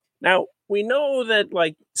 Now, we know that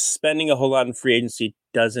like spending a whole lot in free agency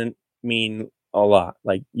doesn't mean a lot.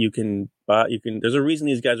 Like there's a reason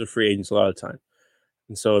these guys are free agents a lot of the time.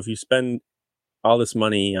 And so if you spend all this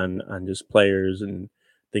money on just players and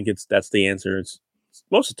think that's the answer, it's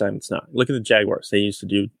most of the time it's not. Look at the Jaguars. They used to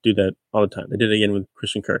do that all the time. They did it again with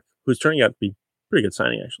Christian Kirk, who's turning out to be pretty good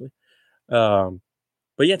signing, actually.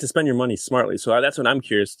 But you have to spend your money smartly. So that's what I'm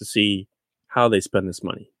curious to see, how they spend this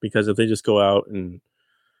money. Because if they just go out and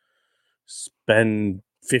spend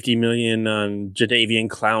 $50 million on Jadeveon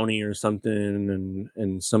Clowney or something,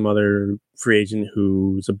 and some other free agent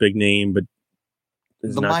who's a big name but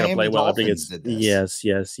is not going to play well after he gets. Yes.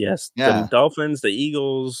 Yeah. The Dolphins, the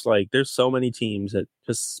Eagles, like there's so many teams that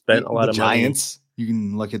just spent a lot of money. The Giants, you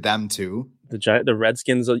can look at them too. The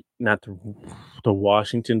Redskins, not the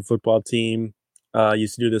Washington football team,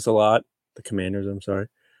 used to do this a lot. The Commanders, I'm sorry,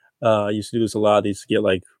 used to do this a lot. They used to get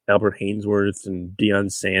like Albert Haynesworth and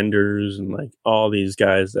Deion Sanders and like all these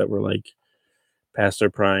guys that were like past their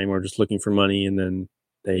prime or just looking for money, and then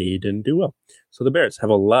they didn't do well. So the Bears have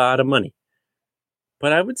a lot of money.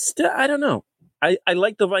 But I don't know. I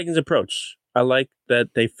like the Vikings approach. I like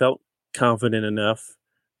that they felt confident enough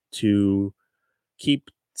to keep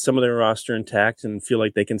some of their roster intact and feel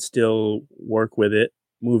like they can still work with it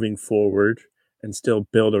moving forward and still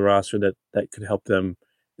build a roster that could help them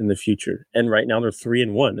in the future. And right now they're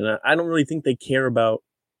 3-1. And I don't really think they care about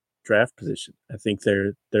draft position. I think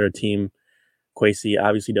they're a team. Kwesi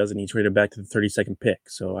obviously doesn't. He traded back to the 32nd pick.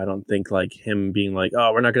 So I don't think like him being like,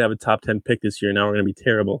 oh, we're not going to have a top 10 pick this year. Now we're going to be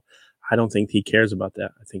terrible. I don't think he cares about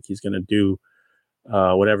that. I think he's going to do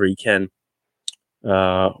whatever he can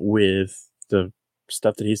with the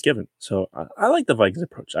stuff that he's given. So I like the Vikings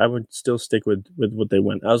approach. I would still stick with what they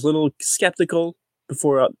went. I was a little skeptical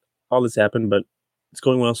before all this happened, but it's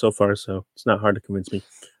going well so far. So it's not hard to convince me.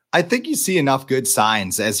 I think you see enough good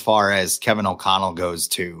signs as far as Kevin O'Connell goes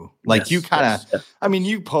too. Like you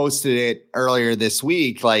posted it earlier this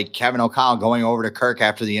week, like Kevin O'Connell going over to Kirk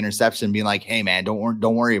after the interception, being like, hey man, don't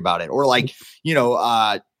worry about it. Or like,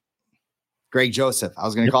 Greg Joseph, I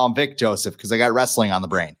was going to call him Vic Joseph, cause I got wrestling on the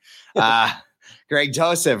brain. Greg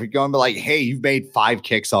Joseph going to be like, hey, you've made 5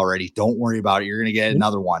 kicks already. Don't worry about it. You're going to get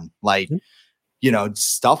another one. Like,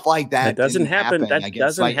 stuff like that. That doesn't happen. That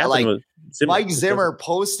doesn't happen with Zimmer. Mike Zimmer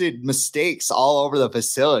posted mistakes all over the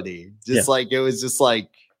facility. Like, it was just like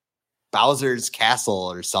Bowser's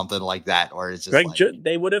Castle or something like that. Or it's just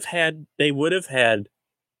they would have had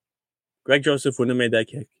Greg Joseph wouldn't have made that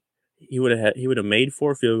kick. He would have made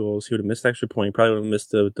 4 field goals. He would have missed extra point. He probably would have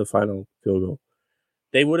missed the final field goal.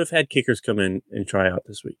 They would have had kickers come in and try out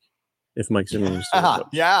this week if Mike Zimmer was still coach.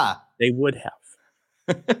 Yeah. They would have.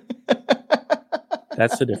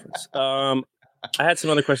 That's the difference. I had some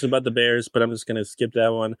other questions about the Bears, but I'm just going to skip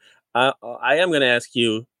that one. I am going to ask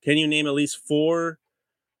you, can you name at least 4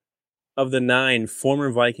 of the 9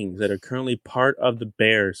 former Vikings that are currently part of the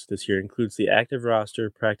Bears this year includes the active roster,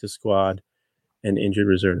 practice squad, and injured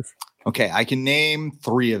reserve? Okay, I can name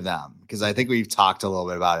 3 of them because I think we've talked a little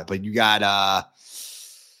bit about it. But you got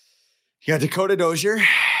Dakota Dozier,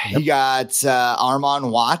 you got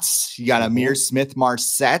Armon Watts, you got Amir Smith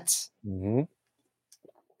Marset. Mm-hmm.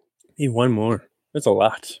 Need one more. That's a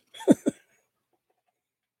lot.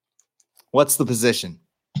 What's the position?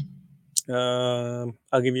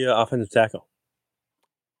 I'll give you an offensive tackle.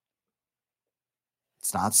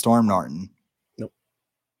 It's not Storm Norton. Nope.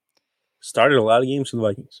 Started a lot of games for the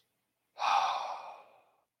Vikings.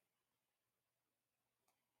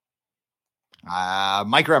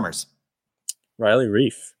 Mike Remmers. Riley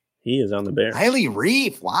Reef. He is on the Bears. Riley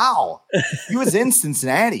Reef. Wow. He was in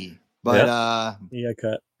Cincinnati, but he got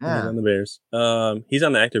cut. Yeah. He's on the Bears. He's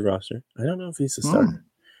on the active roster. I don't know if he's the starter.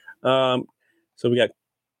 So we got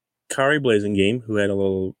Kari Blasingame, who had a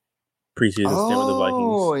little preseason stint with the Vikings.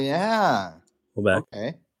 Oh, yeah. Pull back.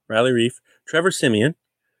 Okay. Riley Reef. Trevor Siemian.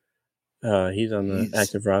 He's on the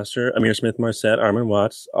active roster. Amir Smith Marset, Armon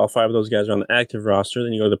Watts. All 5 of those guys are on the active roster.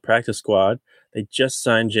 Then you go to the practice squad. They just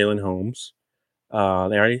signed Jalen Holmes. They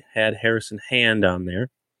already had Harrison Hand on there.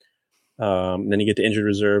 Then you get the injured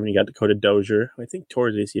reserve, and you got Dakota Dozier, who I think tore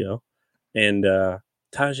his ACL, and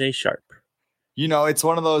Tajay Sharp. You know, it's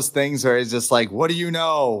one of those things where it's just like, what do you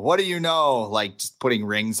know? What do you know? Like just putting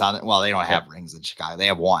rings on it. Well, they don't have rings in Chicago. They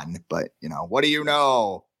have 1, but what do you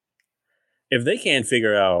know? If they can't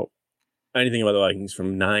figure out anything about the Vikings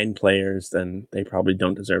from 9 players, then they probably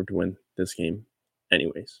don't deserve to win this game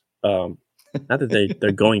anyways. Not that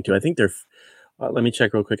they're going to. I think they're let me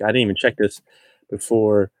check real quick. I didn't even check this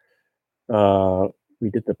before we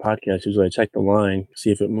did the podcast. Usually I check the line, see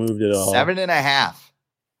if it moved at all. 7.5.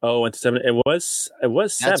 Oh, it's 7. It was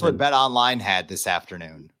 7. That's what Bet Online had this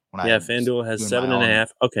afternoon. FanDuel has 7.5.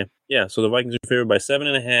 Okay. Yeah. So the Vikings are favored by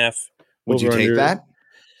 7.5. Would you take that?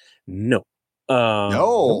 No.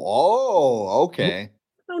 No. Oh, okay.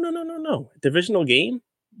 No. Divisional game.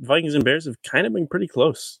 Vikings and Bears have kind of been pretty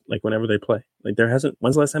close. Like whenever they play, like there hasn't.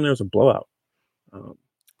 When's the last time there was a blowout?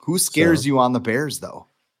 Who scares you on the Bears though?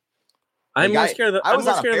 I'm more scared of the. I was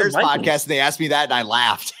on a Bears podcast and they asked me that and I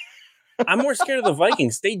laughed. I'm more scared of the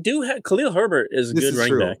Vikings. They do have Khalil Herbert is a good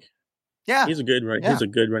running back. Yeah, he's a good He's a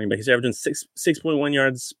good running back. He's averaging 6.1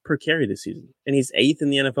 yards per carry this season, and he's 8th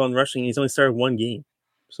in the NFL in rushing. He's only started 1 game,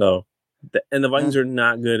 so and the Vikings are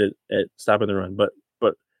not good at stopping the run. But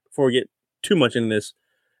before we get too much into this,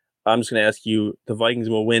 I'm just going to ask you: the Vikings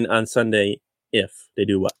will win on Sunday if they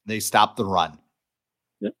do what? They stop the run.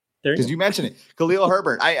 Because you mentioned it. Khalil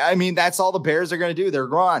Herbert. I mean, that's all the Bears are going to do. They're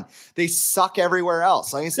gone. They suck everywhere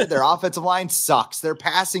else. Like I said, their offensive line sucks. Their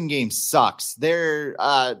passing game sucks. Their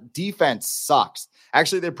defense sucks.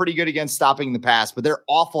 Actually, they're pretty good against stopping the pass, but they're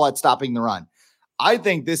awful at stopping the run. I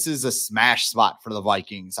think this is a smash spot for the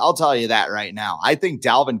Vikings. I'll tell you that right now. I think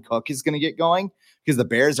Dalvin Cook is going to get going because the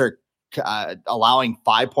Bears are allowing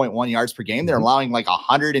 5.1 yards per game. They're allowing like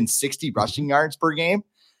 160 rushing yards per game.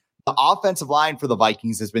 The offensive line for the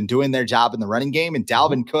Vikings has been doing their job in the running game, and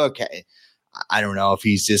Dalvin Cook, I don't know if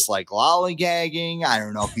he's just like lollygagging. I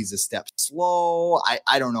don't know if he's a step slow.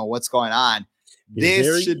 I don't know what's going on.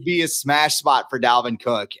 This should be a smash spot for Dalvin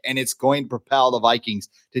Cook, and it's going to propel the Vikings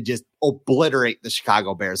to just obliterate the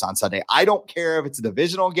Chicago Bears on Sunday. I don't care if it's a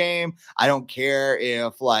divisional game. I don't care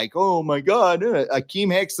if like, oh my God,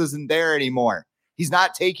 Akeem Hicks isn't there anymore. He's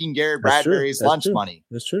not taking Garrett Bradbury's lunch money.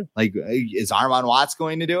 That's true. Like, is Armon Watts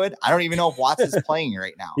going to do it? I don't even know if Watts is playing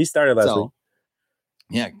right now. He started last week.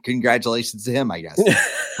 Yeah, congratulations to him, I guess.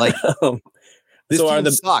 Like, this team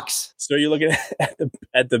sucks. So you're looking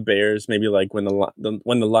at the Bears, maybe like when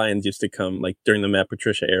the Lions used to come, like during the Matt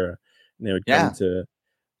Patricia era, and they would come to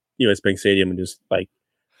US Bank Stadium and just like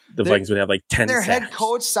the Vikings would have like 10 Their sacks. head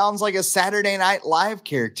coach sounds like a Saturday Night Live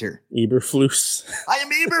character. Eberflus. I am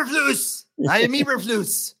Eberflus. I am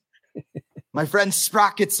Eberflus. My friend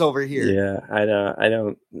Sprockets over here. Yeah, I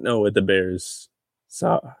don't know what the Bears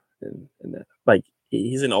saw. And that. Like,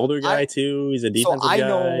 he's an older guy too. He's a defensive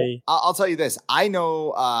guy. I'll tell you this. I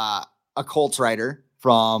know a Colts writer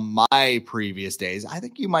from my previous days. I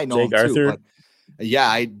think you might know Jake him Arthur. too.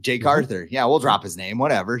 But Jake Arthur. Yeah, we'll drop his name.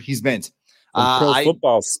 Whatever. He's mint. Pro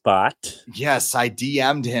Football Spot. Yes, I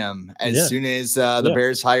DM'd him as soon as the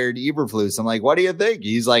Bears hired Eberflus. I'm like, what do you think?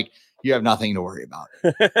 He's like, you have nothing to worry about.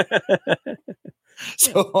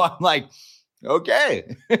 So I'm like,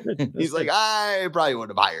 okay. He's like, I probably would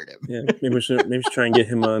have hired him. Yeah, maybe we should try and get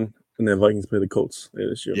him on when the Vikings play the Colts later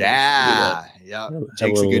this year. Yeah.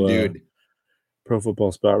 Jake's a good dude. Pro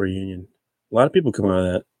Football Spot reunion. A lot of people came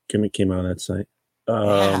out of that site.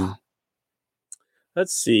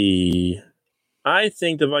 Let's see. I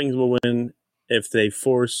think the Vikings will win if they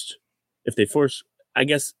force. I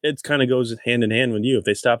guess it kind of goes hand in hand with you. If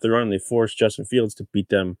they stop the run, they force Justin Fields to beat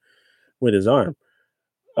them with his arm.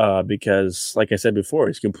 Because, like I said before,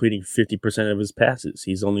 he's completing 50% of his passes.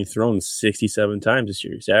 He's only thrown 67 times this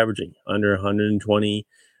year. He's averaging under 120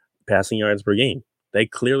 passing yards per game. They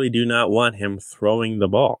clearly do not want him throwing the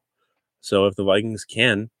ball. So if the Vikings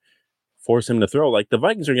can force him to throw, like the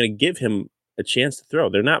Vikings are going to give him a chance to throw.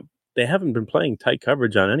 They haven't been playing tight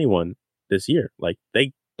coverage on anyone this year. Like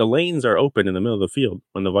the lanes are open in the middle of the field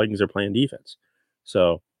when the Vikings are playing defense.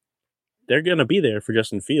 So they're going to be there for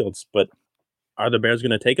Justin Fields, but are the Bears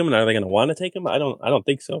going to take him, and are they going to want to take him? I don't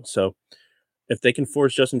think so. So if they can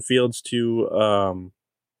force Justin Fields to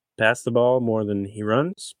pass the ball more than he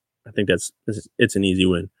runs, I think it's an easy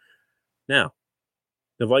win. Now,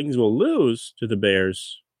 the Vikings will lose to the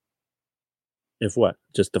Bears if what?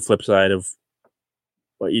 Just the flip side of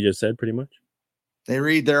what you just said, pretty much? They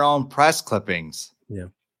read their own press clippings. Yeah.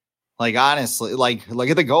 Like, honestly, like, look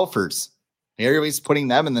at the Gophers. Everybody's putting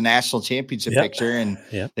them in the national championship picture, and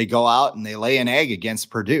they go out and they lay an egg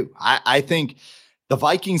against Purdue. I think the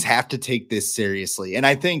Vikings have to take this seriously. And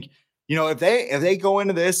I think, if they go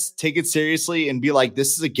into this, take it seriously and be like,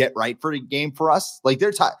 this is a get right for a game for us. Like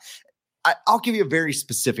I'll give you a very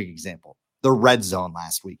specific example. The red zone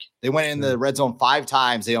last week. They went in the red zone 5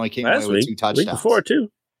 times. They only came away with 2 touchdowns. Week before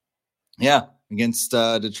too. Yeah. Against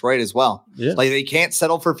Detroit as well. Yeah. Like they can't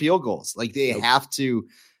settle for field goals. Like they have to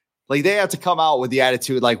come out with the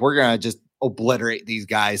attitude, like we're going to just obliterate these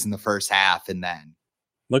guys in the first half. And then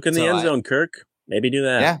look in the end zone, Kirk. Maybe do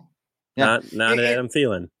that. Yeah. Not that I'm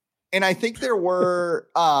feeling. And I think there were,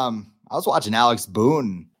 I was watching Alex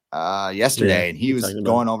Boone yesterday, and he was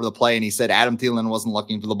going over the play, and he said Adam Thielen wasn't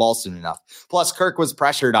looking for the ball soon enough. Plus, Kirk was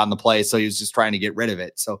pressured on the play, so he was just trying to get rid of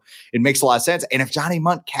it. So it makes a lot of sense. And if Johnny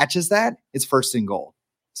Munt catches that, it's first and goal.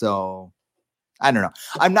 So I don't know.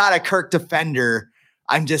 I'm not a Kirk defender.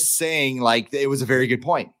 I'm just saying, like, it was a very good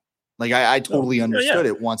point. Like I totally understood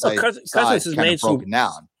it once Cousins has made broken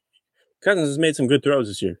down. Cousins has made some good throws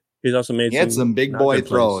this year. He's also made some big boy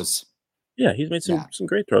throws. Yeah, he's made some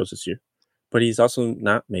great throws this year. But he's also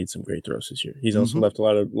not made some great throws this year. He's also left a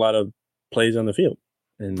lot of plays on the field.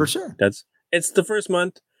 And for sure. It's the first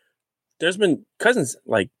month. There's been Cousins,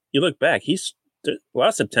 like, you look back, a lot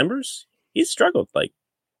of Septembers, he's struggled. Like,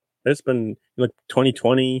 there's been,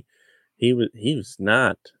 2020, he was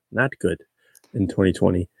not good in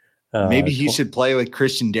 2020. Maybe he should play with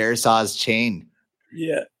Christian Darisaw's chain.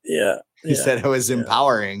 Yeah. He said it was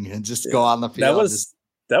empowering and just go on the field.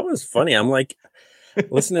 That was funny. I'm like,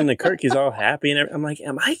 listening to Kirk, he's all happy, and I'm like,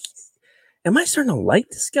 am I starting to like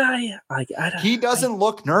this guy? Like, he doesn't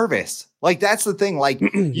look nervous. Like that's the thing. Like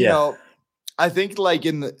I think like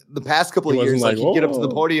in the past couple of years, like he'd get up to the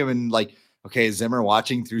podium and like, okay, is Zimmer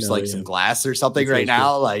watching through some glass or something right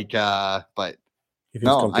now? Like, but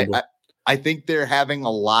no, I think they're having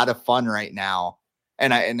a lot of fun right now,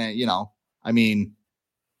 and I mean,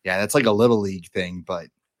 that's like a little league thing, but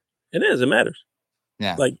it is. It matters.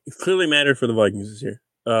 Yeah. Like it clearly mattered for the Vikings this year.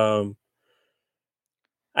 I'm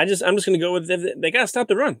just going to go with they got to stop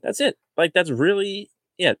the run. That's it. Like that's really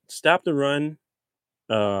stop the run.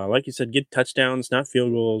 Like you said, get touchdowns, not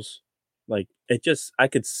field goals. Like I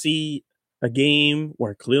could see a game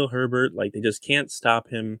where Khalil Herbert, like they just can't stop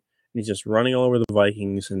him. And he's just running all over the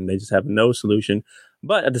Vikings and they just have no solution.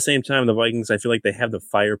 But at the same time, the Vikings, I feel like they have the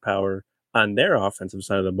firepower on their offensive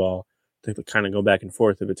side of the ball to kind of go back and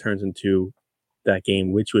forth if it turns into that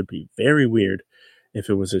game, which would be very weird if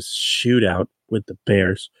it was a shootout with the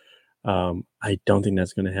Bears. I don't think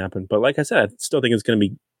that's going to happen. But like I said, I still think it's going to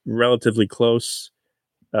be relatively close,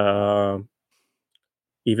 even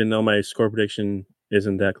though my score prediction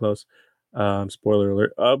isn't that close. Spoiler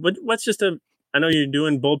alert. But what's I know you're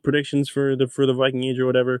doing bold predictions for the Viking Age or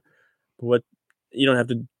whatever, but you don't have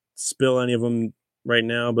to spill any of them right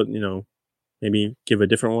now, but maybe give a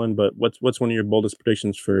different one. But what's one of your boldest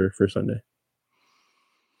predictions for Sunday?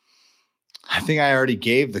 I think I already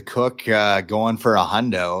gave the Cook going for a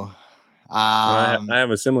hundo. I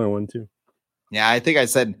have a similar one too. Yeah, I think I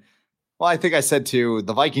said too,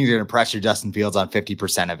 the Vikings are going to pressure Justin Fields on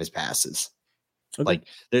 50% of his passes. Okay. Like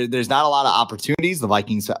there's not a lot of opportunities. The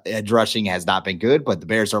Vikings edge rushing has not been good, but the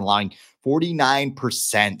Bears are allowing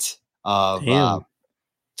 49% of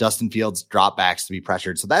Justin Fields dropbacks to be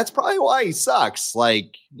pressured. So that's probably why he sucks.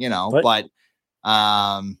 Like, but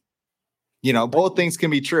both things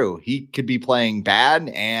can be true. He could be playing bad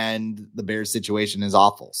and the Bears situation is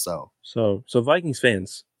awful. So Vikings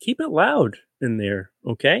fans, keep it loud in there.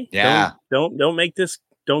 Okay. Yeah. Don't make this,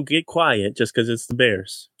 don't get quiet just because it's the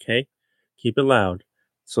Bears. Okay. Keep it loud.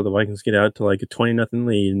 So the Vikings get out to like a 20-0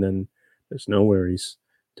 lead, and then there's no worries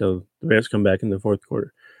till the Bears come back in the fourth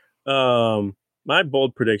quarter. My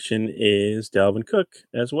bold prediction is Dalvin Cook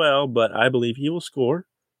as well, but I believe he will score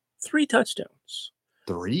 3 touchdowns.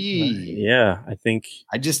 3. Yeah, I think.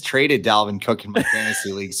 I just traded Dalvin Cook in my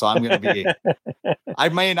fantasy league, so I'm going to be. I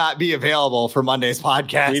may not be available for Monday's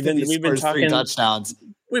podcast. We've been talking 3 touchdowns.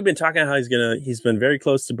 We've been talking how he's been very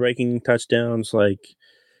close to breaking touchdowns,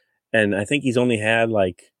 and I think he's only had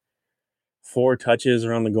like 4 touches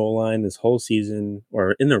around the goal line this whole season,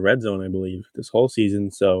 or in the red zone, I believe, this whole season.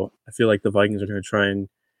 So I feel like the Vikings are going to try and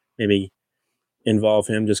maybe involve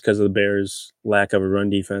him just because of the Bears' lack of a run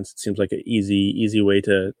defense. It seems like an easy way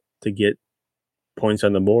to get points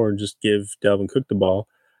on the board. Just give Dalvin Cook the ball.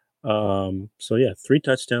 So yeah, 3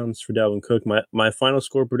 touchdowns for Dalvin Cook. My final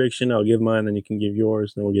score prediction, I'll give mine, then you can give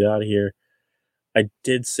yours, then we'll get out of here. I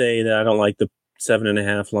did say that I don't like the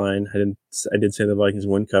 7.5 line. I did say the Vikings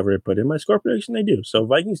wouldn't cover it, but in my score prediction, they do. So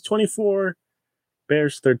Vikings 24,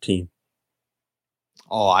 Bears 13.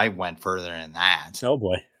 Oh, I went further than that. Oh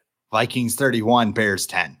boy. Vikings 31, Bears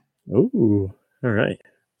 10. Ooh, all right.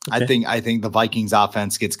 Okay. I think the Vikings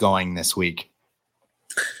offense gets going this week.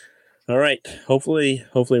 All right. Hopefully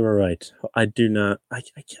we're right. I do not. I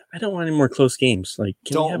don't want any more close games. Like,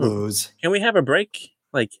 don't lose. Can we have a break?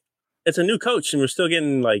 Like, it's a new coach, and we're still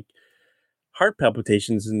getting like heart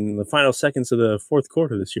palpitations in the final seconds of the fourth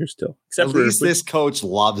quarter this year. Still, except at least this coach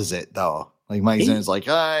loves it though. Like Mike Zimmer's like,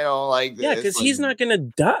 I don't like this. Yeah, because he's not gonna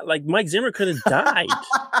die. Like Mike Zimmer could have died.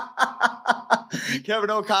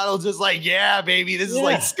 Kevin O'Connell's just like, yeah, baby, this is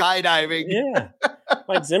like skydiving. Yeah,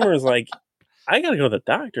 Mike Zimmer is like, I gotta go to the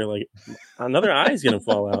doctor. Like, another eye's gonna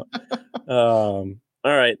fall out. All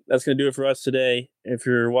right, that's gonna do it for us today. If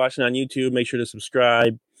you're watching on YouTube, make sure to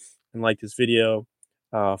subscribe and like this video.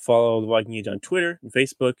 Follow the Viking Age on Twitter and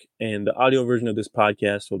Facebook, and the audio version of this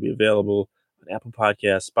podcast will be available on Apple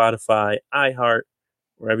Podcasts, Spotify, iHeart,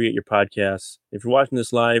 wherever you get your podcasts. If you're watching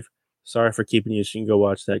this live, sorry for keeping you. So you can go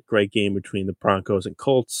watch that great game between the Broncos and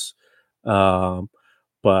Colts.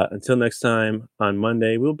 But until next time on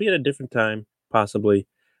Monday, we'll be at a different time, possibly,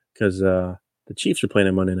 because the Chiefs are playing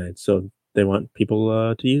on Monday night, so they want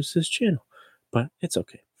people to use this channel. But it's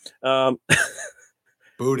okay.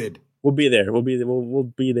 Booted. We'll be there. We'll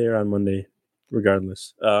be there on Monday,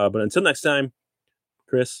 regardless. But until next time,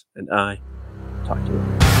 Chris and I talk to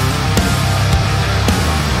you.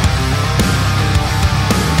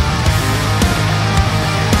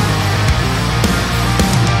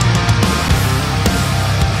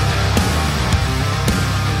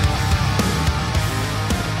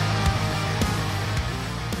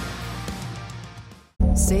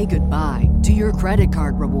 Say goodbye to your credit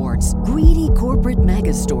card rewards. Greedy corporate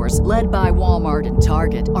mega stores, led by Walmart and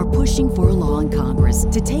Target, are pushing for a law in Congress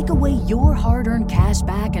to take away your hard-earned cash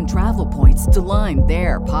back and travel points to line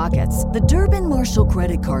their pockets. The Durbin-Marshall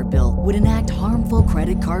credit card bill would enact harmful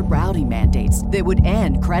credit card routing mandates that would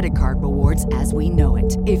end credit card rewards as we know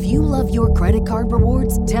it. If you love your credit card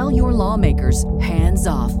rewards, tell your lawmakers, hands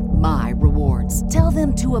off my rewards. Tell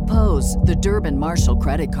them to oppose the Durbin-Marshall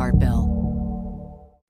credit card bill.